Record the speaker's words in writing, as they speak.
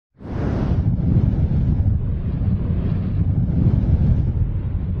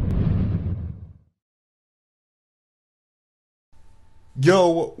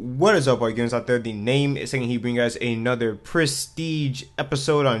Yo, what is up, all you gamers out there? The name is saying he bring you guys another prestige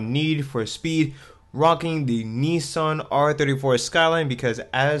episode on Need for Speed, rocking the Nissan R34 Skyline, because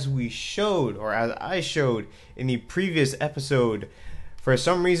as we showed, or as I showed in the previous episode, for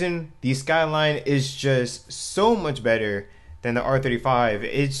some reason the Skyline is just so much better than the R35.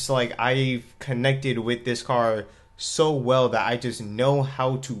 It's like I've connected with this car so well that I just know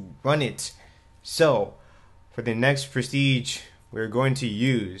how to run it. So for the next prestige, we're going to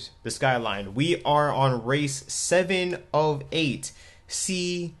use the Skyline. We are on race 7 of 8,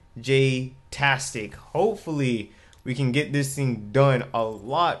 Cj-Tastic. Hopefully, we can get this thing done a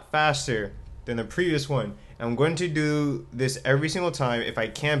lot faster than the previous one. I'm going to do this every single time. If I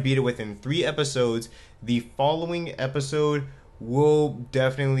can't beat it within 3 episodes, the following episode will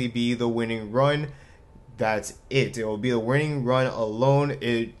definitely be the winning run. That's it. It will be the winning run alone.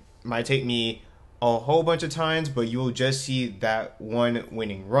 It might take me a whole bunch of times, but you will just see that one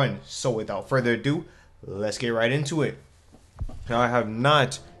winning run. So without further ado, let's get right into it. Now, I have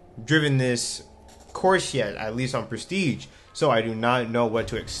not driven this course yet, at least on Prestige, so I do not know what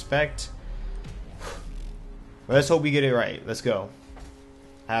to expect. Let's hope we get it right. Let's go.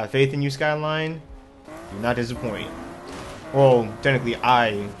 I have faith in you, Skyline. Do not disappoint. Well, technically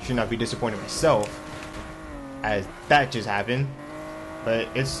I should not be disappointed myself, as that just happened. But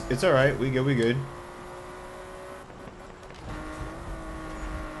it's alright, we good.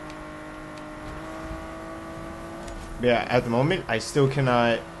 Yeah, at the moment, I still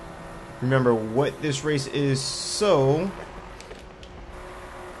cannot remember what this race is, so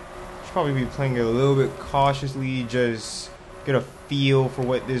should probably be playing it a little bit cautiously, just get a feel for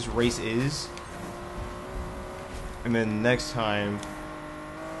what this race is. And then next time,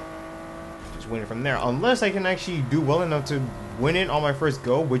 just win it from there. Unless I can actually do well enough to win it on my first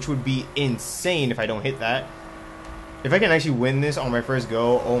go, which would be insane if I don't hit that. If I can actually win this on my first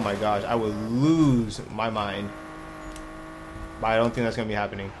go, oh my gosh, I would lose my mind. But I don't think that's going to be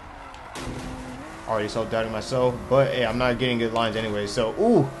happening. Already self-doubting myself, but hey, I'm not getting good lines anyway, so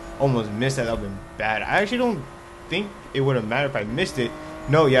ooh, almost missed that. That would have been bad. I actually don't think it would have mattered if I missed it.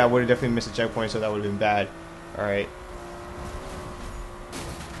 No, yeah, I would have definitely missed a checkpoint, so that would have been bad. Alright.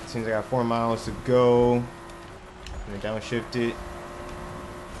 Seems I got 4 miles to go. I'm gonna downshift it.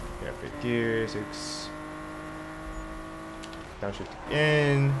 Got 5th gear, 6. Downshift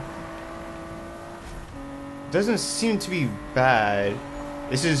again. Doesn't seem to be bad.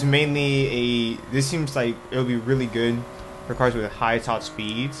 This is mainly this seems like it'll be really good for cars with high top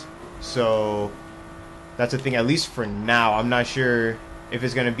speeds. So that's the thing, at least for now. I'm not sure if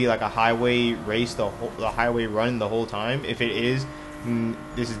it's gonna be like a highway race, the highway run the whole time. If it is,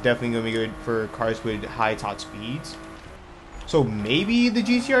 this is definitely gonna be good for cars with high top speeds. So maybe the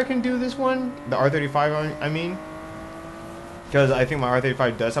GTR can do this one, the R35 I mean, because I think my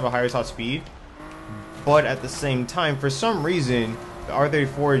R35 does have a higher top speed. But at the same time, for some reason, the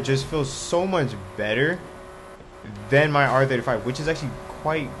R34 just feels so much better than my R35, which is actually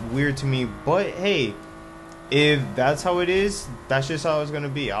quite weird to me. But hey, if that's how it is, that's just how it's gonna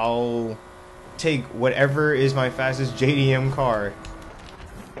be. I'll take whatever is my fastest JDM car.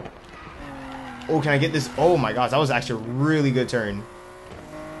 Oh, can I get this? Oh my gosh, that was actually a really good turn.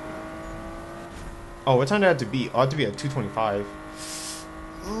 Oh, what time did I have to be? Oh, I have to be at 225.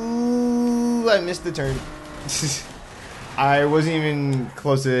 Ooh, I missed the turn. I wasn't even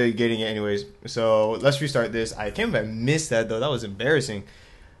close to getting it anyways. So let's restart this. I can't believe I missed that though. That was embarrassing.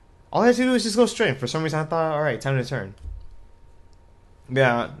 All I had to do was just go straight. For some reason I thought, alright, time to turn.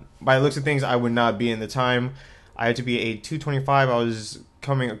 Yeah, by the looks of things, I would not be in the time. I had to be a 225. I was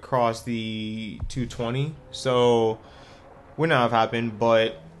coming across the 220. So would not have happened.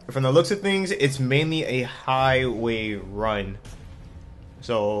 But from the looks of things, it's mainly a highway run.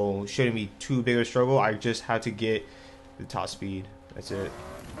 So shouldn't be too big of a struggle. I just have to get the top speed. That's it.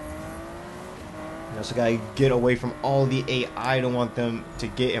 I also gotta get away from all the AI. I don't want them to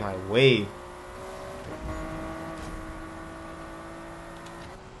get in my way.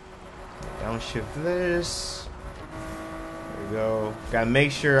 Downshift this. There we go. Gotta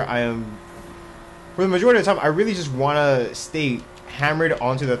make sure I am, for the majority of the time, I really just wanna stay hammered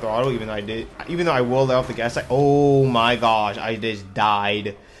onto the throttle, even though I will let off the gas. Oh my gosh, I just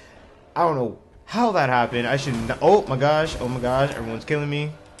died. I don't know how that happened. I should not. Oh my gosh, everyone's killing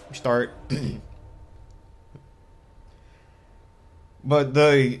me. Start. But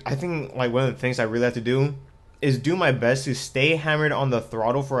I think like one of the things I really have to do is do my best to stay hammered on the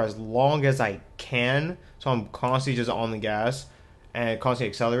throttle for as long as I can, so I'm constantly just on the gas and constantly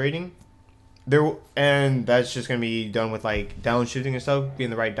accelerating. And that's just gonna be done with like downshifting and stuff, being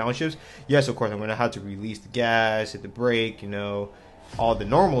the right downshifts. Yes, of course, I'm gonna have to release the gas, hit the brake, you know, all the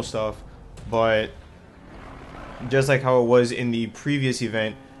normal stuff, but just like how it was in the previous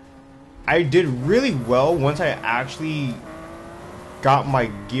event, I did really well once I actually got my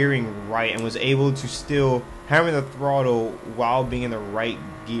gearing right and was able to still hammer the throttle while being in the right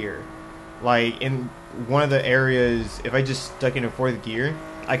gear. Like in one of the areas, if I just stuck in a fourth gear,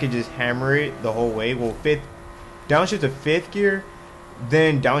 I could just hammer it the whole way. Well, downshift to fifth gear,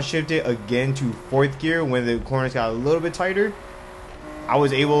 then downshift it again to fourth gear when the corners got a little bit tighter. I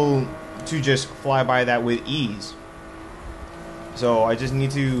was able to just fly by that with ease. So I just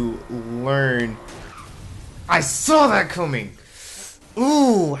need to learn. I saw that coming.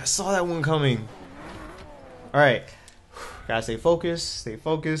 Ooh, I saw that one coming. Alright. Gotta stay focused, stay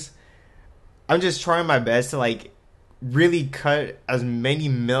focused. I'm just trying my best to like really cut as many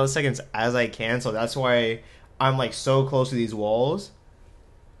milliseconds as I can. So that's why I'm like so close to these walls.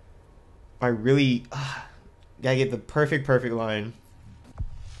 I really gotta get the perfect line.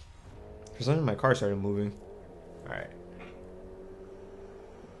 For some reason my car started moving. Alright.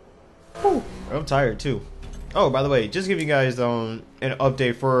 I'm tired too. Oh, by the way, just give you guys an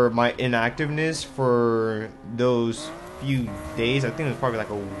update for my inactiveness for those few days. I think it was probably like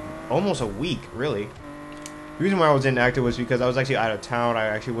almost a week, really. The reason why I was inactive was because I was actually out of town. I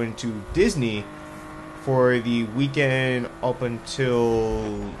actually went to Disney for the weekend up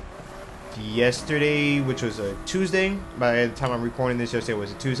until yesterday, which was a Tuesday. By the time I'm recording this, yesterday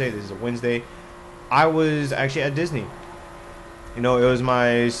was a Tuesday. This is a Wednesday. I was actually at Disney. You know, it was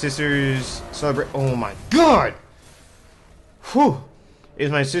my sister's celebration. Oh my god! Whew! It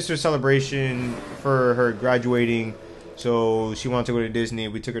was my sister's celebration for her graduating. So she wanted to go to Disney.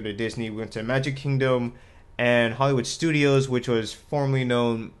 We took her to Disney. We went to Magic Kingdom and Hollywood Studios, which was previously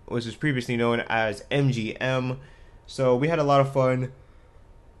known as MGM. So we had a lot of fun.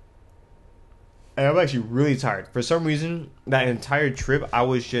 And I'm actually really tired. For some reason, that entire trip, I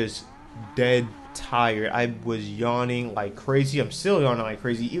was just dead tired. I was yawning like crazy. I'm still yawning like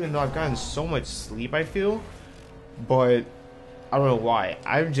crazy, even though I've gotten so much sleep, I feel. But I don't know why.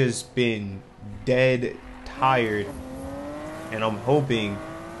 I've just been dead tired. And I'm hoping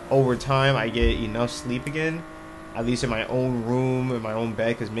over time I get enough sleep again. At least in my own room, in my own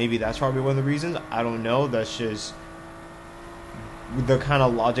bed. Because maybe that's probably one of the reasons. I don't know. That's just the kind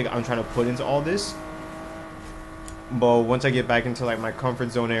of logic I'm trying to put into all this. But once I get back into like my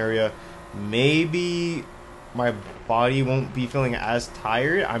comfort zone area, maybe my body won't be feeling as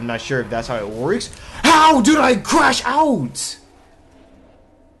tired. I'm not sure if that's how it works. How did I crash out?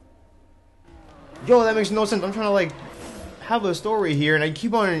 Yo, that makes no sense. I'm trying to like have a story here and I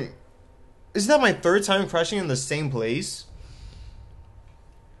keep on... Isn't that my third time crashing in the same place?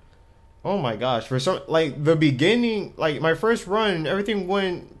 Oh my gosh. For some, like the beginning, like my first run, everything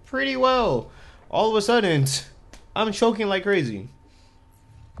went pretty well. All of a sudden, I'm choking like crazy.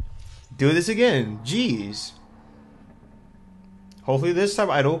 Do this again. Jeez. Hopefully this time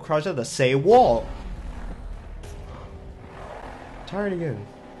I don't crash at the same wall. Tired again.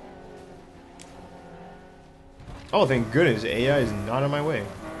 Oh, thank goodness. AI is not in my way.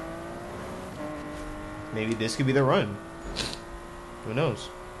 Maybe this could be the run. Who knows?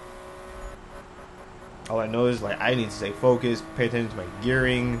 All I know is like I need to stay focused, pay attention to my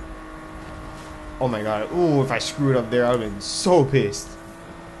gearing. Oh my god. Ooh, if I screwed up there, I would have been so pissed.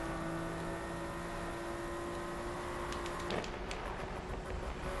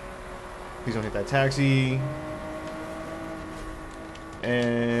 Please don't hit that taxi.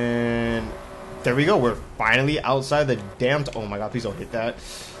 And there we go. We're finally outside the damn... Oh my god, please don't hit that.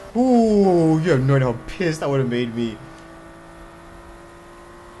 Ooh, you have no idea how pissed that would have made me.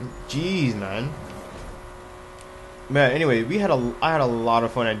 Jeez, man. Man, anyway, I had a lot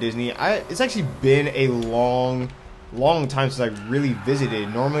of fun at Disney. It's actually been a long time since I really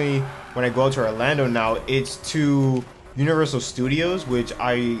visited. Normally, when I go out to Orlando now, it's to Universal Studios, which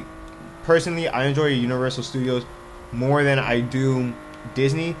I enjoy Universal Studios more than I do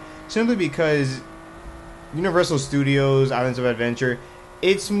Disney, simply because Universal Studios, Islands of Adventure,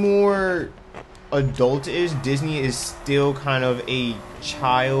 it's more adult-ish. Disney is still kind of a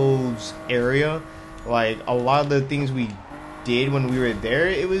child's area. Like, a lot of the things we did when we were there,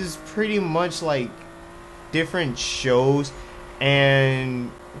 it was pretty much like different shows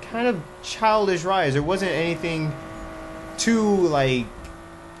and kind of childish rides. There wasn't anything too like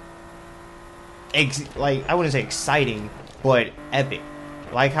I wouldn't say exciting, but epic.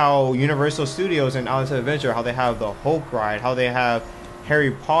 Like how Universal Studios and Islands of Adventure, how they have the Hulk ride, how they have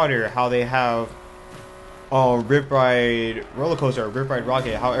Harry Potter, how they have Rip Ride Roller Coaster or Rip Ride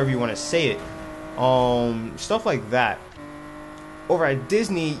Rocket, however you want to say it. Stuff like that. Over at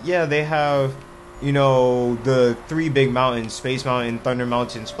Disney, yeah, they have you know, the three big mountains: Space Mountain, Thunder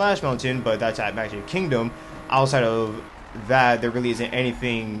Mountain, Splash Mountain. But that's at Magic Kingdom. Outside of that, there really isn't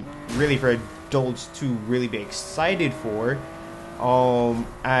anything really for adults to really be excited for.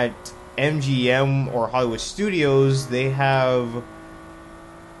 At MGM or Hollywood Studios, they have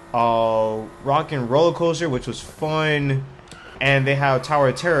Rock and Roller Coaster, which was fun, and they have Tower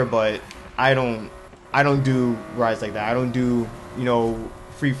of Terror, but I don't do rides like that. I don't do, you know,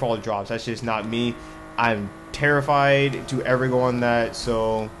 free fall drops. That's just not me. I'm terrified to ever go on that,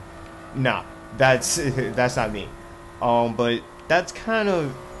 so nah, that's not me. But that's kind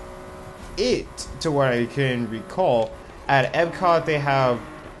of it to what I can recall. At Epcot, they have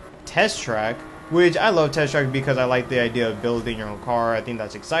Test Track, which I love Test Track because I like the idea of building your own car. I think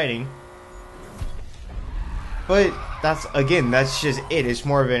that's exciting. But that's just it. It's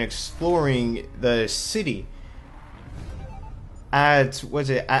more of an exploring the city. At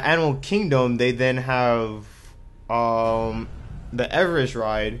Animal Kingdom, they then have the Everest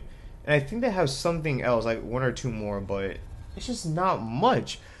ride, and I think they have something else, like one or two more, but it's just not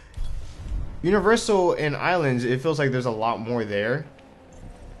much. Universal and Islands, it feels like there's a lot more there.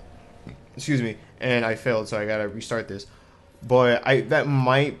 Excuse me, and I failed, so I gotta restart this. But that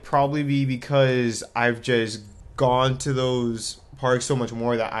might probably be because I've just gone to those parks so much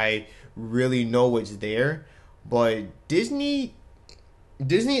more that I really know what's there. But Disney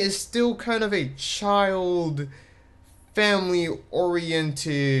is still kind of a child, family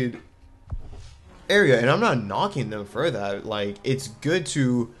oriented area, and I'm not knocking them for that. Like, it's good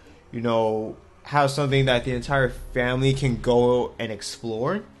to, you know, have something that the entire family can go and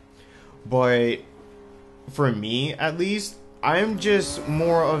explore. But for me, at least, I'm just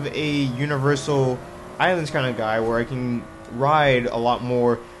more of a Universal Islands kind of guy, where I can ride a lot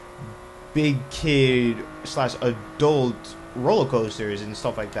more big kid / adult roller coasters and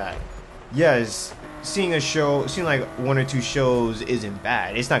stuff like that. Yes, seeing like one or two shows isn't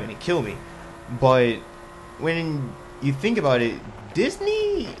bad. It's not gonna kill me. But when you think about it,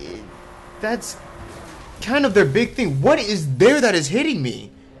 Disney, that's kind of their big thing. What is there that is hitting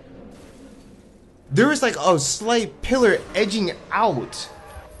me? There is like a slight pillar edging out.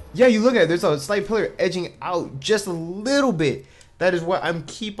 Yeah, you look at it, there's a slight pillar edging out just a little bit. That is what I'm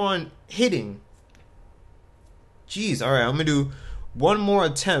keep on hitting. Jeez, alright, I'm gonna do one more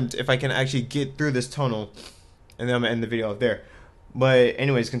attempt if I can actually get through this tunnel, and then I'm gonna end the video out there. But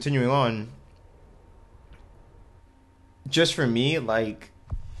anyways, continuing on. Just for me, like,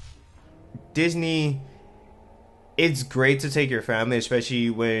 Disney, it's great to take your family, especially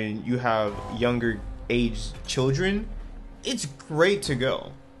when you have younger age children. It's great to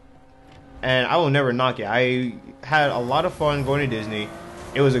go, and I will never knock it. I had a lot of fun going to Disney.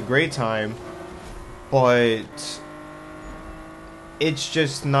 It was a great time, but it's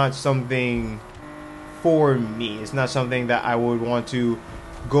just not something for me. It's not something that I would want to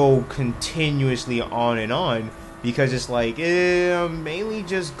go continuously on and on, because it's like, I'm mainly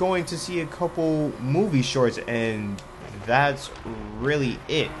just going to see a couple movie shorts, and that's really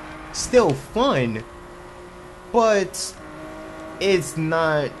it. Still fun, but it's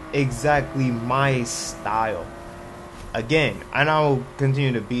not exactly my style. Again, and I'll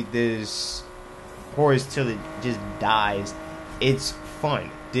continue to beat this horse till it just dies. It's fun.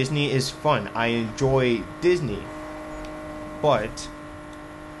 Disney is fun. I enjoy Disney. But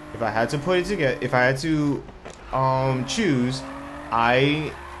if I had to put it together, if I had to choose,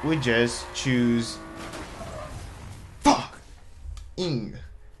 I would just choose fucking.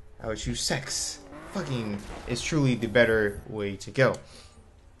 I would choose sex. Fucking is truly the better way to go.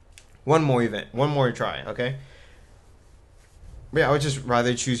 One more event, one more try, okay? But yeah, I would just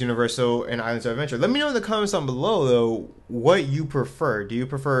rather choose Universal and Islands of Adventure. Let me know in the comments down below, though, what you prefer. Do you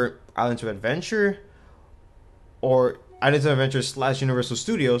prefer Islands of Adventure, or Islands of Adventure / Universal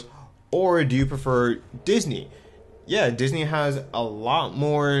Studios, or do you prefer Disney? Yeah, Disney has a lot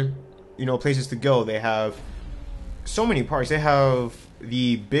more, you know, places to go. They have so many parks. They have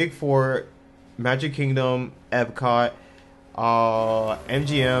the Big Four: Magic Kingdom, Epcot,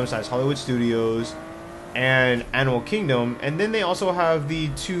 MGM / Hollywood Studios, and Animal Kingdom. And then they also have the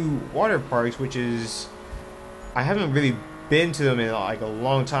 2 water parks, which is, I haven't really been to them in like a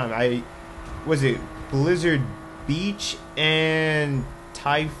long time. Was it Blizzard Beach and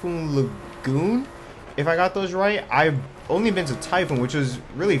Typhoon Lagoon, if I got those right? I've only been to Typhoon, which was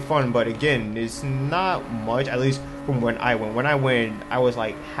really fun, but again, it's not much, at least from when I went. When I went, I was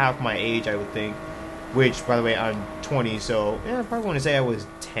like half my age, I would think, which, by the way, I'm 20, so yeah, I probably want to say I was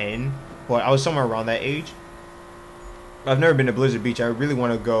 10, but I was somewhere around that age. I've never been to Blizzard Beach. I really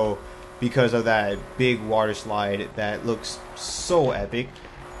want to go because of that big water slide that looks so epic.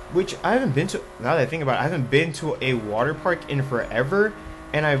 which I haven't been to. Now that I think about it, I haven't been to a water park in forever,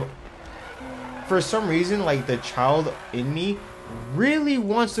 and I've, for some reason, like the child in me really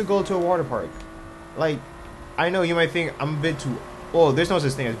wants to go to a water park. Like, I know you might think I'm a bit too old. There's no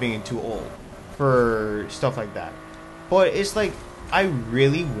such thing as being too old for stuff like that, but it's like I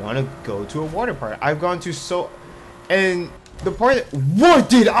really want to go to a water park. I've gone to so, and the part that, what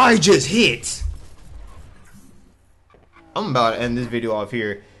did I just hit? I'm about to end this video off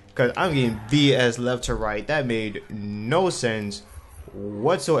here because I'm getting BS left to right. That made no sense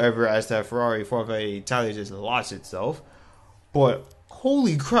whatsoever as that Ferrari 458 Italia just lost itself. But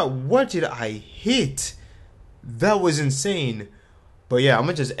holy crap, what did I hit? That was insane. But yeah, I'm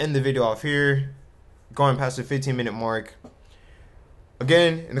gonna just end the video off here, going past the 15-minute mark.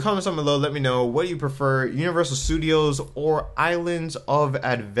 Again, in the comments down below, let me know, what do you prefer, Universal Studios or Islands of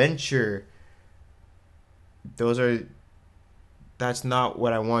Adventure? That's not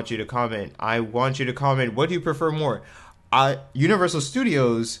what I want you to comment. I want you to comment, what do you prefer more, Universal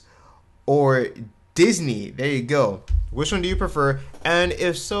Studios or Disney? There you go. Which one do you prefer? And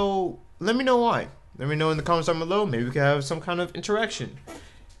if so, let me know why. Let me know in the comments down below. Maybe we can have some kind of interaction.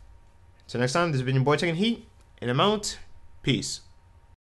 So next time, this has been your boy taking heat, and I'm out. Peace.